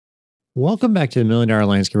Welcome back to the Million Dollar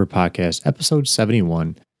Landscaper Podcast, episode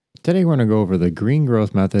 71. Today we're going to go over the green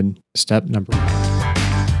growth method, step number 1.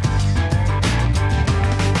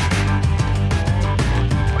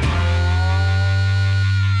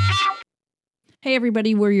 Hey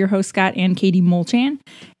everybody, we're your hosts Scott and Katie Molchan.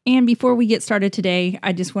 And before we get started today,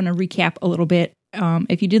 I just want to recap a little bit.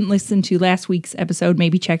 If you didn't listen to last week's episode,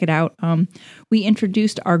 maybe check it out. We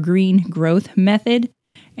introduced our green growth method.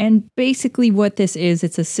 And basically what this is,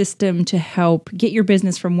 it's a system to help get your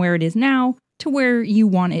business from where it is now to where you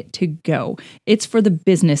want it to go. It's for the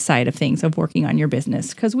business side of things, of working on your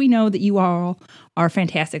business, because we know that you all are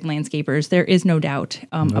fantastic landscapers. There is no doubt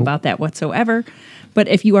about that whatsoever. But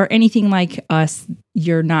if you are anything like us,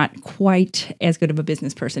 you're not quite as good of a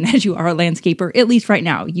business person as you are a landscaper, at least right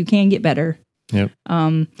now. You can get better. Yep.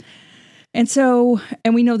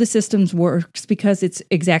 And we know the systems works because it's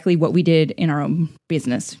exactly what we did in our own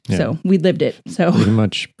business. Yeah. So we lived it. So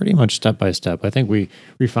pretty much step by step. I think we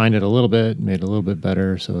refined it a little bit, made it a little bit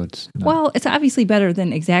better. So it's it's obviously better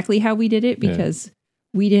than exactly how we did it because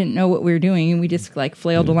we didn't know what we were doing and we just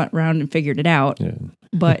flailed around and figured it out. Yeah.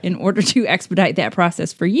 But in order to expedite that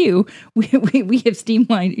process for you, we have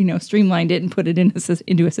streamlined it and put it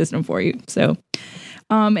into a system for you. So.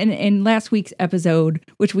 And in last week's episode,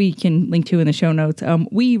 which we can link to in the show notes,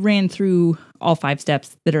 we ran through all 5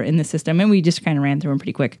 steps that are in the system, and we just kind of ran through them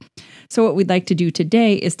pretty quick. So what we'd like to do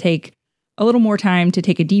today is take a little more time to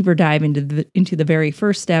take a deeper dive into the very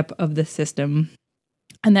first step of the system.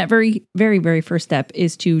 And that very, very, very first step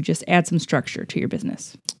is to just add some structure to your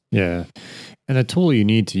business. Yeah. And the tool you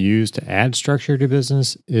need to use to add structure to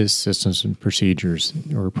business is systems and procedures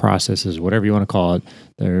or processes, whatever you want to call it.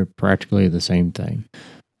 They're practically the same thing.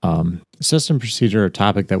 System procedure are a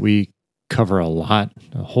topic that we cover a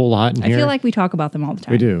whole lot in here. I feel like we talk about them all the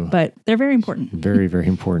time. We do. But they're very important. Very, very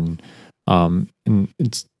important. And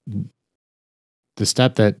it's the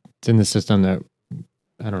step that's in the system that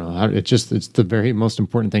I don't know how it's the very most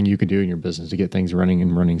important thing you can do in your business to get things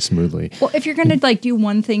running smoothly. Well, if you're going to do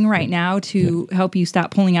one thing right now to help you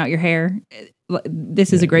stop pulling out your hair,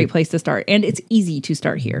 this is a great place to start. And it's easy to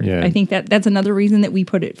start here. Yeah. I think that's another reason that we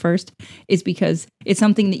put it first is because it's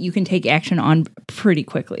something that you can take action on pretty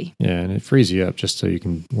quickly. Yeah. And it frees you up just so you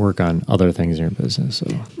can work on other things in your business. So.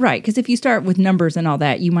 Right. Because if you start with numbers and all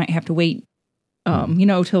that, you might have to wait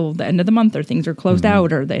till the end of the month or things are closed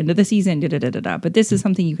out or the end of the season, But this is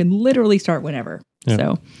something you can literally start whenever. Yeah.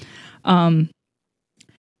 So,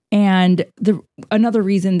 and another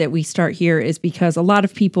reason that we start here is because a lot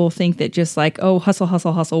of people think that just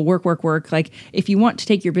hustle, work. Like if you want to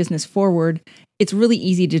take your business forward, it's really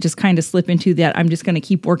easy to just kind of slip into that. I'm just going to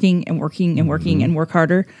keep working and work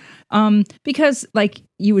harder. Because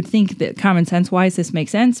you would think that common sense wise, this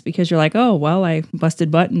makes sense because you're like, oh, well, I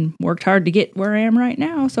busted butt and worked hard to get where I am right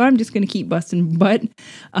now. So I'm just going to keep busting butt,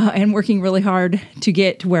 and working really hard to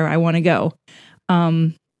get to where I want to go.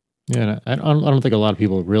 Yeah, I don't think a lot of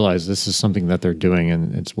people realize this is something that they're doing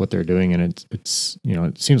and it's what they're doing. And it's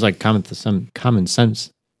it seems like some common sense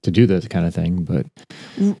to do this kind of thing, but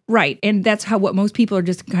right. And that's what most people are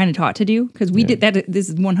just kind of taught to do because we did that. This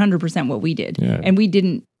is 100% what we did. Yeah. And we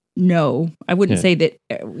didn't know. I wouldn't say that,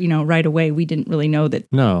 right away, we didn't really know that.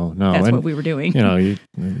 No. That's what we were doing.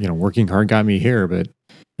 Working hard got me here, but,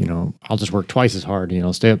 I'll just work twice as hard,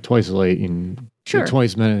 stay up twice as late and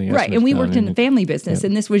twice as many. Right. And we worked in the family business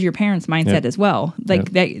and this was your parents' mindset as well. They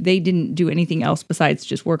didn't do anything else besides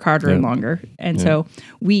just work harder and longer. And so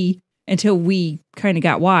until we kind of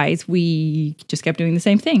got wise, we just kept doing the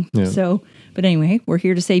same thing. Yeah. So, but anyway, we're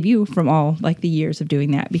here to save you from all the years of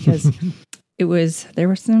doing that because it was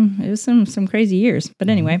some crazy years. But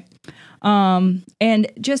anyway,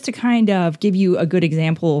 and just to kind of give you a good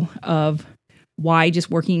example of why just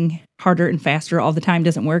working harder and faster all the time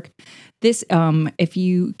doesn't work. This, if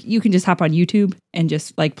you can just hop on YouTube and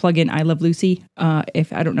just plug in I Love Lucy.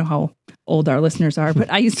 If I don't know how old our listeners are,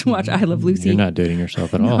 but I used to watch I Love Lucy. You're not dating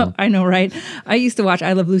yourself at all. I know, right? I used to watch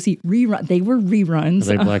I Love Lucy rerun. They were reruns.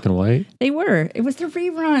 Are they black and white? They were. It was the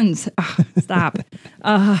reruns. Stop.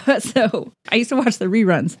 So I used to watch the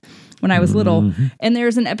reruns when I was little. And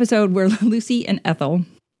there's an episode where Lucy and Ethel,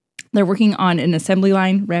 they're working on an assembly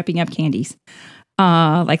line, wrapping up candies.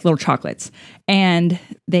 Like little chocolates. And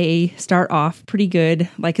they start off pretty good,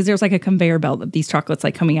 because there's a conveyor belt of these chocolates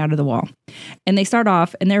coming out of the wall. And they start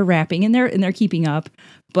off and they're wrapping and they're keeping up,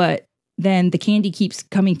 but then the candy keeps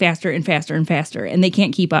coming faster and faster and faster and they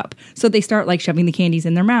can't keep up. So they start shoving the candies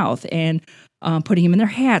in their mouth and putting them in their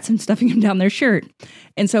hats and stuffing them down their shirt.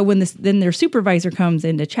 And so when then their supervisor comes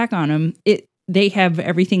in to check on them, they have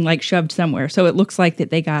everything shoved somewhere. So it looks like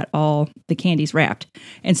that they got all the candies wrapped.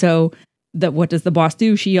 And so what does the boss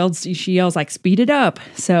do? She yells like, speed it up.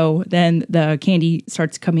 So then the candy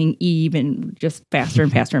starts coming even just faster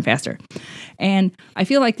and faster and faster. And I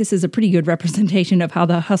feel like this is a pretty good representation of how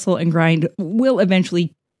the hustle and grind will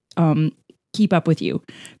eventually keep up with you,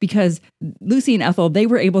 because Lucy and Ethel, they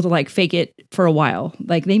were able to like fake it for a while.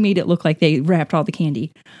 Like they made it look like they wrapped all the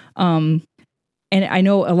candy. And I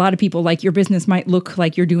know a lot of people, like, your business might look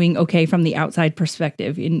like you're doing okay from the outside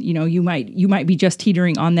perspective. And, you know, you might be just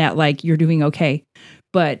teetering on that, like you're doing okay.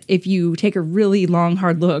 But if you take a really long,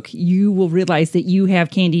 hard look, you will realize that you have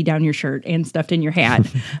candy down your shirt and stuffed in your hat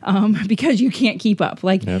because you can't keep up.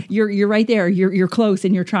 Like you're right there. You're close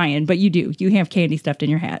and you're trying, but you have candy stuffed in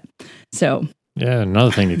your hat. So. Yeah,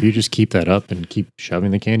 another thing, if you just keep that up and keep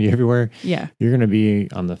shoving the candy everywhere, you're going to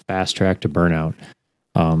be on the fast track to burnout.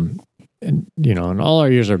 And, you know, in all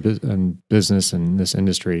our years in business and this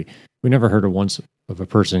industry, we never heard of a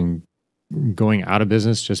person going out of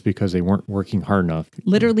business just because they weren't working hard enough.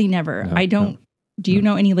 Literally never. I don't. Do you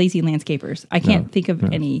know any lazy landscapers? I can't think of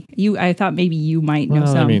any. I thought maybe you might know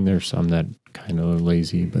some. I mean, there's some that kind of are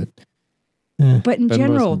lazy, but in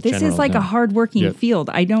general, this is like a hardworking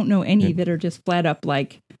field. I don't know any that are just flat up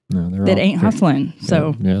like that ain't hustling.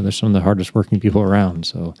 So there's some of the hardest working people around.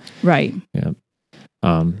 So right. Yeah.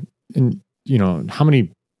 And, you know, how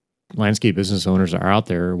many landscape business owners are out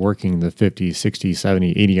there working the 50, 60,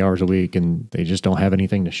 70, 80 hours a week, and they just don't have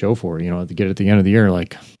anything to show for it, you know, to get at the end of the year,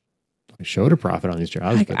 like, I showed a profit on these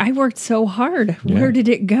jobs. Like, I worked so hard. Where did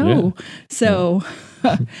it go? Yeah. So,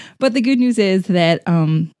 but the good news is that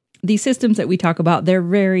these systems that we talk about, they're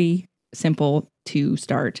very simple to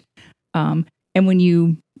start. And when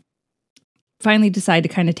you finally decide to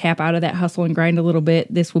kind of tap out of that hustle and grind a little bit,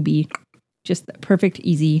 this will be just the perfect,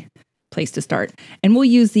 easy place to start. And we'll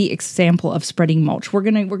use the example of spreading mulch. We're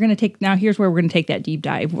gonna take, now here's where we're gonna take that deep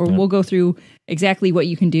dive, where we'll go through exactly what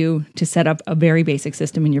you can do to set up a very basic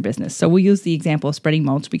system in your business. So we'll use the example of spreading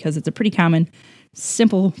mulch because it's a pretty common,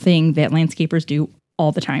 simple thing that landscapers do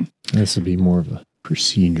all the time. This would be more of a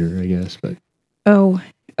procedure, I guess, but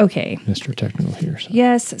okay. Mr. Technical here. So.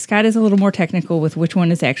 Yes, Scott is a little more technical with which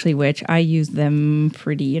one is actually which. I use them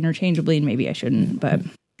pretty interchangeably, and maybe I shouldn't, but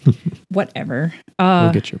whatever.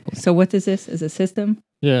 We'll get your point. So what is this? Is a system?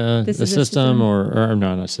 Yeah, this is a system, or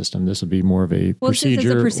not a system. This would be more of a procedure. This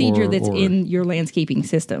is a procedure that's in your landscaping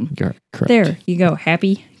system. Correct. There you go.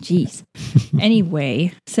 Happy? Jeez.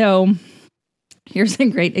 Anyway, so here's a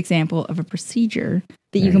great example of a procedure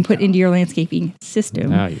that you can put into your landscaping system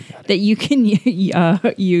that you can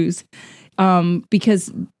use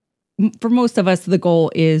because for most of us, the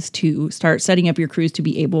goal is to start setting up your crews to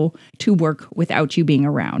be able to work without you being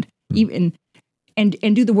around, even and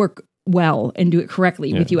do the work well and do it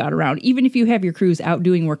correctly with you out around. Even if you have your crews out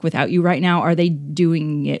doing work without you right now, are they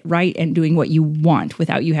doing it right and doing what you want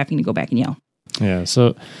without you having to go back and yell? Yeah.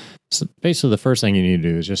 So basically, the first thing you need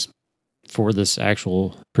to do is just, for this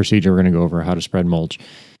actual procedure, we're going to go over how to spread mulch.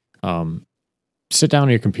 Sit down on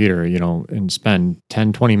your computer, you know, and spend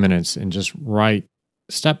 10, 20 minutes and just write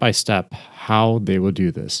step by step how they will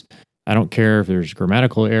do this. I don't care if there's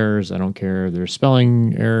grammatical errors. I don't care if there's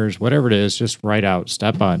spelling errors, whatever it is, just write out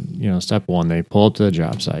step one. They pull up to the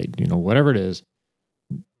job site, you know, whatever it is,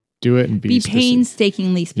 do it and be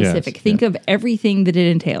painstakingly specific. Yes, Think of everything that it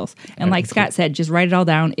entails. And like Scott said, just write it all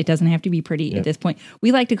down. It doesn't have to be pretty at this point.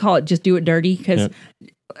 We like to call it just do it dirty because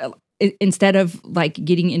instead of like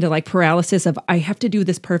getting into like paralysis of I have to do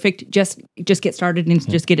this perfect, just get started and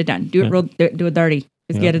just get it done. Do it do it dirty.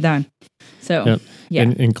 Just get it done. So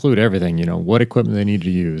and include everything. You know what equipment they need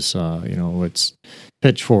to use. You know, it's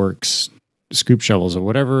pitchforks, scoop shovels, or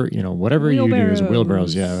whatever. You know, whatever you use,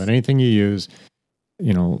 wheelbarrows. Yeah, and anything you use.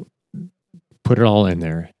 You know, put it all in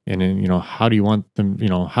there, and then you know how do you want them? You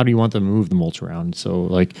know, how do you want them to move the mulch around? So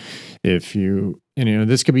like, if you. And, you know,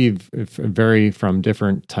 this could be vary from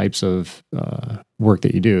different types of work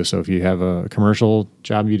that you do. So if you have a commercial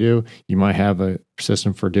job you do, you might have a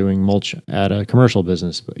system for doing mulch at a commercial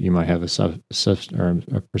business, but you might have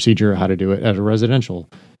a procedure how to do it at a residential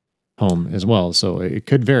home as well. So it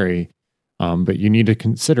could vary, but you need to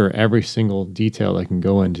consider every single detail that can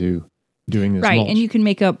go into doing this mulch. And you can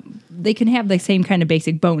they can have the same kind of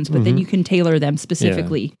basic bones, but then you can tailor them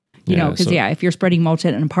specifically. Yeah. You know, because if you're spreading mulch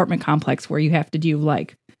at an apartment complex where you have to do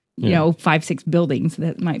like, you know, 5-6 buildings,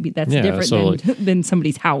 that's different than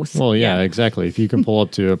somebody's house. Well, exactly. If you can pull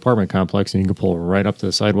up to an apartment complex and you can pull right up to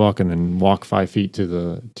the sidewalk and then walk 5 feet to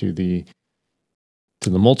the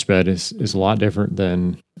mulch bed is a lot different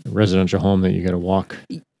than a residential home that you got to walk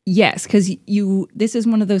Yes, because this is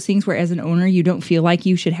one of those things where as an owner, you don't feel like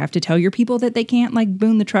you should have to tell your people that they can't like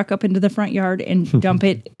boom the truck up into the front yard and dump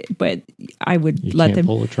it. But I would let them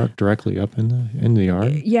pull a truck directly up in the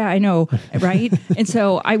yard. Yeah, I know, right? And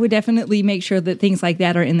so I would definitely make sure that things like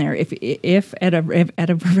that are in there. If at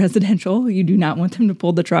a residential you do not want them to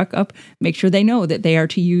pull the truck up, make sure they know that they are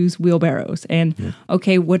to use wheelbarrows. And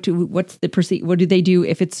okay, what do they do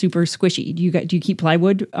if it's super squishy? Do you keep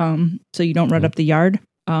plywood so you don't run up the yard?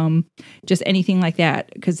 Just anything like that,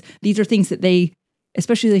 because these are things that they,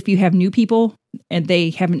 especially if you have new people and they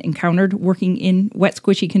haven't encountered working in wet,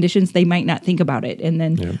 squishy conditions, they might not think about it, and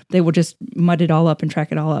then they will just mud it all up and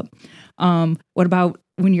track it all up. What about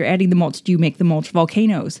when you're adding the mulch? Do you make the mulch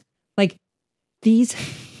volcanoes? Like, these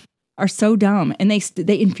are so dumb, and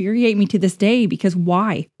they infuriate me to this day, because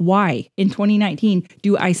why in 2019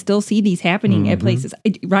 do I still see these happening at places,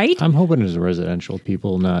 right? I'm hoping it's residential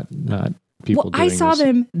people, not people. Well, I saw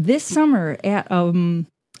them this summer at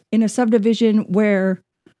in a subdivision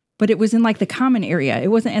but it was in like the common area. It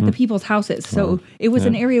wasn't at the people's houses. So it was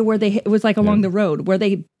an area where it was like along the road where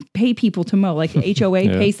they pay people to mow, like the HOA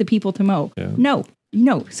pays the people to mow. Yeah.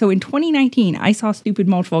 No. So in 2019, I saw stupid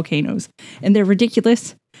mulch volcanoes, and they're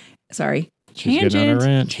ridiculous. Sorry.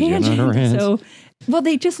 Tangent. So, well,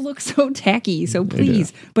 they just look so tacky. So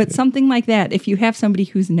please, but something like that, if you have somebody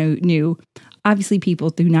who's new, obviously people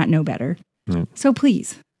do not know better. So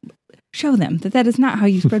please show them that is not how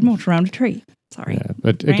you spread mulch around a tree. Sorry. Yeah,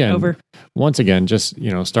 but again, once again, just,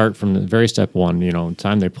 start from the very step one,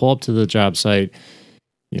 time they pull up to the job site,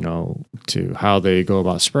 to how they go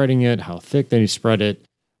about spreading it, how thick they spread it.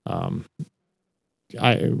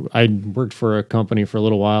 I worked for a company for a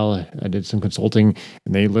little while. I did some consulting,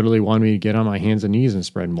 and they literally wanted me to get on my hands and knees and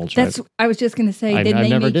spread mulch. I was just going to say, didn't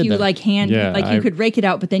they make you like hand, you could rake it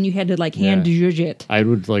out, but then you had to like hand zhuzh it. I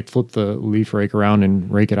would like flip the leaf rake around and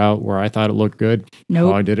rake it out where I thought it looked good.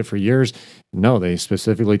 No, I did it for years. No, they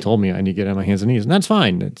specifically told me I need to get on my hands and knees, and that's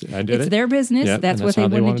fine. I did it. It's their business. That's what they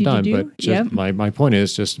wanted you to do. But just my point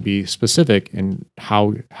is just to be specific, and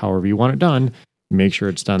however you want it done, make sure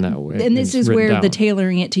it's done that way. And this is where the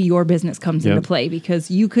tailoring it to your business comes into play,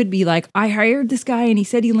 because you could be like, I hired this guy and he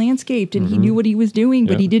said he landscaped and he knew what he was doing,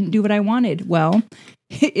 but he didn't do what I wanted. Well,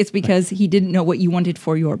 it's because he didn't know what you wanted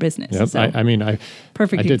for your business. Yep. So, I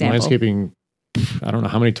did landscaping, I don't know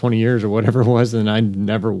how many, 20 years or whatever it was, and I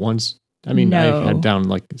never once, I had down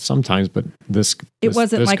like sometimes, but this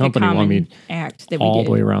wasn't like company a common wanted me act that we all did.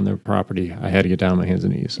 the way around their property. I had to get down on my hands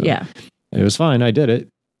and knees. So. Yeah. It was fine. I did it.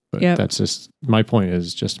 But that's just, my point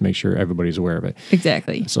is just to make sure everybody's aware of it.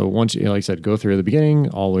 Exactly. So once you, like I said, go through the beginning,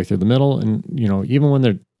 all the way through the middle, and, even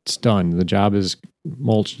when it's done, the job is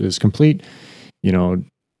mulched, is complete,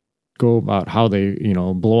 go about how they,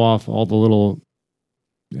 blow off all the little,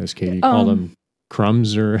 as Katie called them,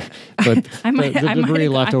 crumbs, or but the debris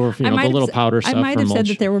left over, the little powder stuff. I might have said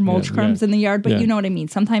that there were mulch crumbs in the yard, but you know what I mean.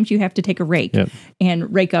 Sometimes you have to take a rake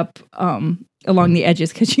and rake up along the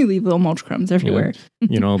edges, because you leave little mulch crumbs everywhere.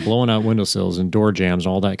 Blowing out windowsills and door jams,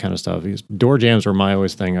 all that kind of stuff. Door jams are my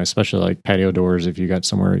always thing. I especially like patio doors. If you got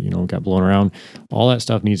somewhere, got blown around, all that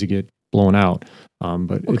stuff needs to get blown out.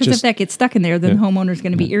 But because if that gets stuck in there, then the homeowner's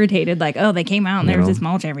going to be irritated. Like, oh, they came out and there's this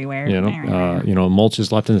mulch everywhere. Mulch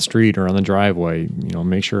is left in the street or on the driveway.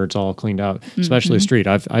 Make sure it's all cleaned out, especially the street.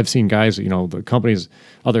 I've seen guys, the companies,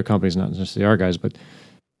 other companies, not necessarily our guys, but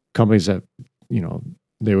companies that,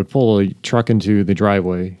 they would pull a truck into the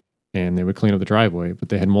driveway and they would clean up the driveway, but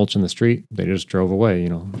they had mulch in the street. They just drove away,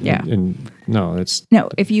 Yeah. And this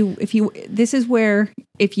is where,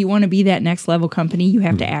 if you want to be that next level company, you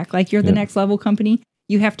have to act like you're the next level company.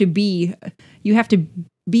 You have to be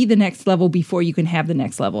the next level before you can have the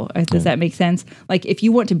next level. Does that make sense? Like, if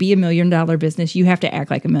you want to be $1 million business, you have to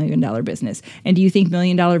act like $1 million business. And do you think $1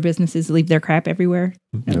 million businesses leave their crap everywhere?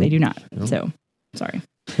 No, they do not. No. So, sorry.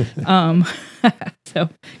 Sorry,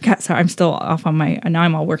 I'm still off on now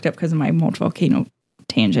I'm all worked up because of my mulch volcano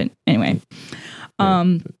tangent. Anyway,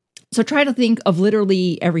 so try to think of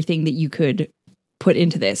literally everything that you could put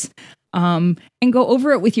into this, and go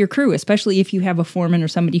over it with your crew, especially if you have a foreman or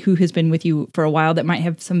somebody who has been with you for a while that might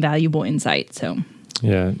have some valuable insight. So,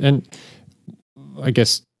 yeah. And I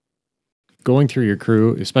guess going through your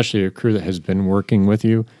crew, especially a crew that has been working with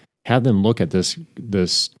you, have them look at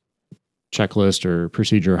this checklist or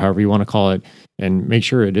procedure, however you want to call it, and make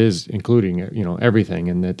sure it is including, everything,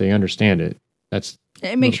 and that they understand it.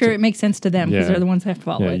 And make sure it makes sense to them, because they're the ones that have to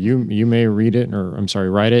follow it. You may write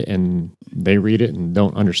it, and they read it and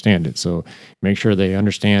don't understand it. So make sure they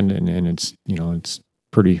understand, and it's, it's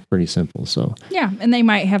pretty simple. So yeah, and they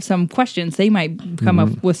might have some questions. They might come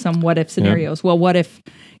up with some what if scenarios. Well, what if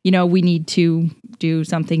we need to do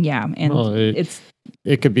something? Yeah, and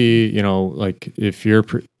it could be like if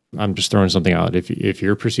I'm just throwing something out. If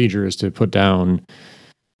your procedure is to put down,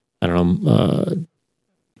 I don't know,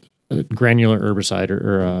 granular herbicide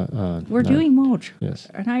or we're doing mulch. Yes.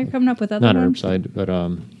 And now you're coming up with other not ones? Herbicide,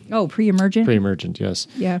 but pre-emergent. Pre-emergent, yes.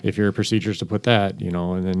 Yeah. If your procedure is to put that,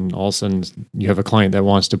 and then all of a sudden you have a client that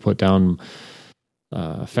wants to put down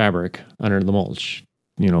fabric under the mulch,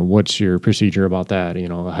 what's your procedure about that?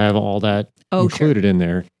 Have all that included in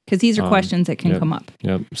there. Because these are questions that can come up.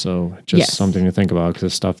 Yep. So just something to think about because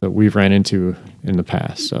it's stuff that we've ran into in the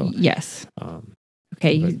past. So yes.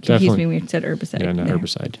 Okay, you confused me when you said herbicide. Yeah, not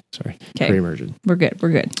herbicide. Sorry. Okay. Pre-emergent. We're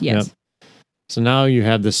good. Yes. Yep. So now you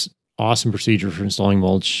have this awesome procedure for installing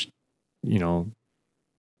mulch. Next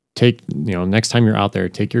time you're out there,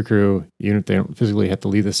 take your crew, even if they don't physically have to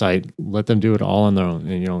leave the site, let them do it all on their own.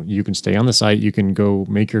 And, you can stay on the site. You can go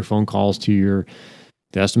make your phone calls to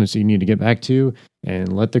the estimates that you need to get back to,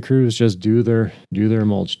 and let the crews just do their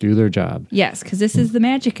mulch, do their job. Yes, because this is the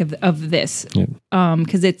magic of this. Yep.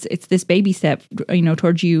 Because it's this baby step,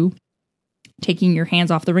 towards you taking your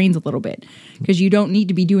hands off the reins a little bit, because you don't need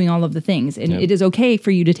to be doing all of the things, and it is okay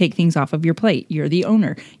for you to take things off of your plate. You're the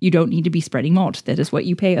owner. You don't need to be spreading mulch. That is what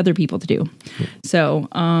you pay other people to do. Yep. So,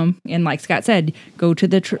 and like Scott said, go to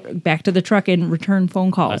back to the truck and return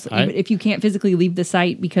phone calls. If you can't physically leave the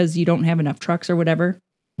site because you don't have enough trucks or whatever.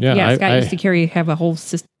 Yeah, Scott used to have a whole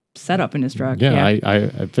setup in his truck. Yeah,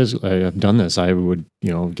 I physically have done this. I would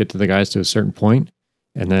get to the guys to a certain point,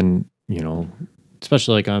 and then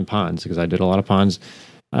especially like on ponds, because I did a lot of ponds.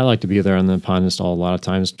 I like to be there on the pond install a lot of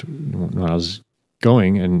times when I was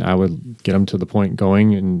going, and I would get them to the point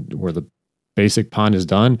going and where the basic pond is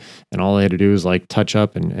done, and all they had to do is like touch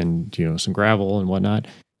up and some gravel and whatnot.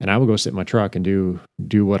 And I would go sit in my truck and do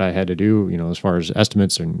what I had to do, as far as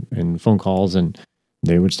estimates and phone calls, and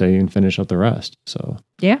they would stay and finish up the rest. So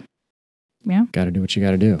yeah, got to do what you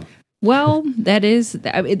got to do. Well, that is,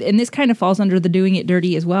 and this kind of falls under the doing it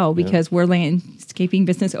dirty as well, because we're landscaping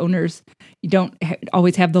business owners. You don't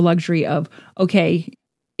always have the luxury of, okay,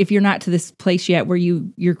 if you're not to this place yet where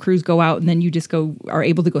your crews go out and then you just are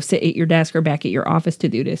able to go sit at your desk or back at your office to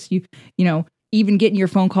do this. Even getting your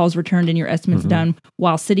phone calls returned and your estimates done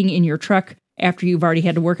while sitting in your truck after you've already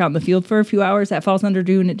had to work out in the field for a few hours, that falls under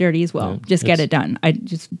doing it dirty as well. Just get it done.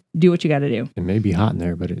 Just do what you got to do. It may be hot in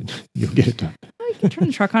there, but you'll get it done. You can turn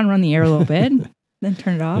the truck on, run the air a little bit, then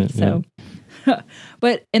turn it off.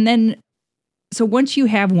 So once you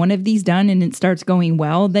have one of these done and it starts going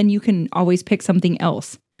well, then you can always pick something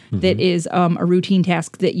else that is a routine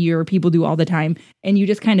task that your people do all the time, and you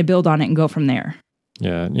just kind of build on it and go from there.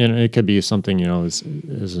 Yeah, it could be something,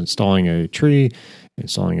 is installing a tree,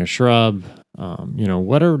 installing a shrub,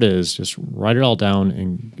 whatever it is, just write it all down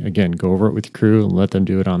and, again, go over it with your crew and let them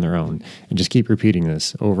do it on their own. And just keep repeating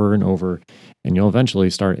this over and over, and you'll eventually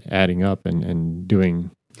start adding up and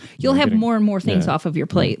doing... You'll have more and more things off of your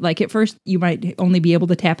plate. Like at first, you might only be able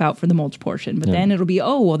to tap out for the mulch portion, but then it'll be,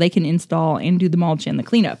 they can install and do the mulch and the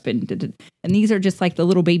cleanup. And these are just like the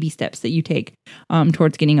little baby steps that you take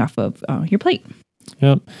towards getting off of your plate.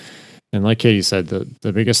 Yep. And like Katie said,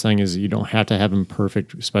 the biggest thing is you don't have to have them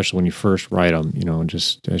perfect, especially when you first write them,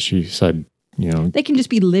 just as she said, They can just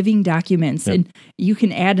be living documents, and you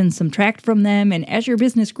can add and subtract from them. And as your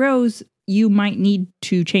business grows, you might need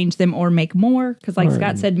to change them or make more. Because like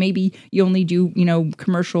Scott said, maybe you only do,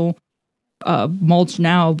 commercial mulch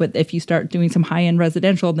now, but if you start doing some high-end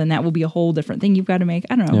residential, then that will be a whole different thing you've got to make.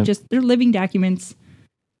 I don't know. Just they're living documents.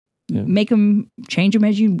 Make them, change them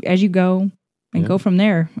as you go. And go from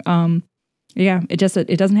there. It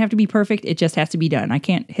doesn't have to be perfect. It just has to be done. I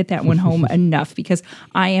can't hit that one home enough, because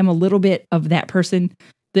I am a little bit of that person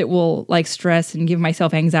that will like stress and give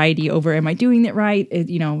myself anxiety over, am I doing it right?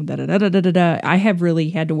 I have really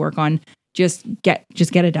had to work on just get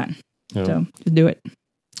it done. So just do it.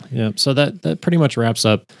 Yeah. So that pretty much wraps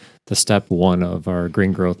up the step one of our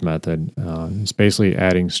green growth method. It's basically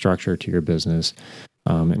adding structure to your business.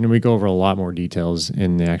 And we go over a lot more details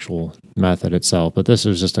in the actual method itself, but this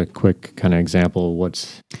is just a quick kind of example of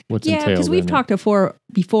what's entailed. Yeah, because we've talked before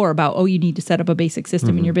about, you need to set up a basic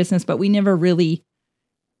system in your business, but we never really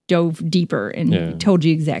dove deeper and told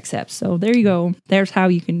you exact steps. So there you go. There's how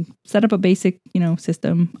you can set up a basic,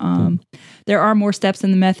 system. There are more steps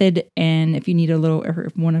in the method, and if you need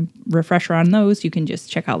want a refresher on those, you can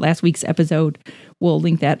just check out last week's episode. We'll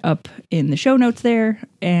link that up in the show notes there,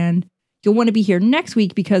 and you'll want to be here next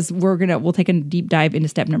week because we'll take a deep dive into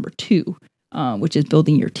step number 2, which is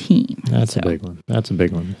building your team. That's a big one. That's a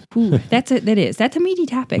big one. Ooh, that's a meaty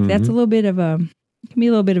topic. That's a little bit of can be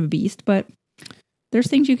a little bit of a beast, but there's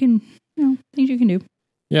things you can do.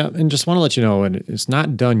 Yeah, and just want to let you know, and it's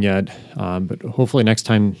not done yet, but hopefully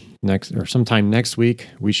sometime next week,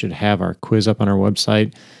 we should have our quiz up on our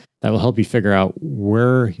website that will help you figure out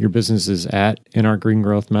where your business is at in our green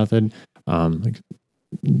growth method.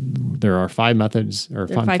 There are 5 methods or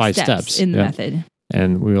 5 steps in the method.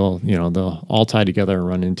 And they'll all tie together and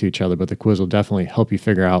run into each other, but the quiz will definitely help you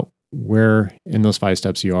figure out where in those 5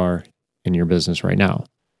 steps you are in your business right now.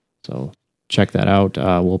 So check that out.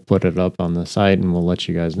 We'll put it up on the site and we'll let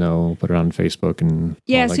you guys know. We'll put it on Facebook and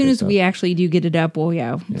as soon as we actually do get it up,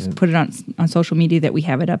 we'll put it on social media that we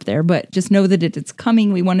have it up there. But just know that it's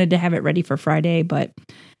coming. We wanted to have it ready for Friday, but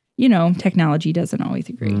technology doesn't always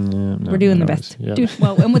agree. We're doing the best. Yeah.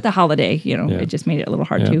 And with the holiday, it just made it a little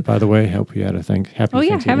hard too. By the way, hope you had a happy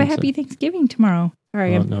Thanksgiving. Have a happy Thanksgiving tomorrow.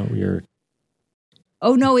 Sorry.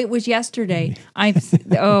 Oh no, it was yesterday.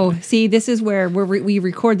 See, this is where we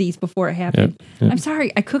record these before it happened. Yep. I'm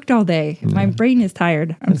sorry, I cooked all day. My brain is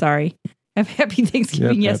tired. I'm sorry. Have a happy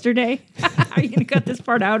Thanksgiving yesterday. Are you going to cut this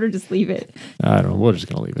part out or just leave it? I don't know. We're just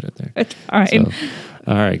going to leave it at there. All right.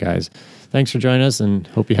 All right, guys. Thanks for joining us and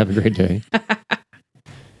hope you have a great day.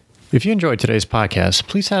 If you enjoyed today's podcast,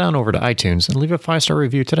 please head on over to iTunes and leave a 5-star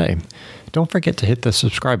review today. Don't forget to hit the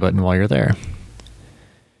subscribe button while you're there.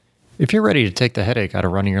 If you're ready to take the headache out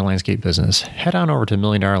of running your landscape business, head on over to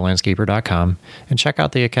milliondollarlandscaper.com and check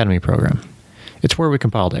out the Academy program. It's where we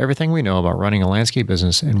compiled everything we know about running a landscape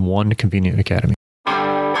business in one convenient academy.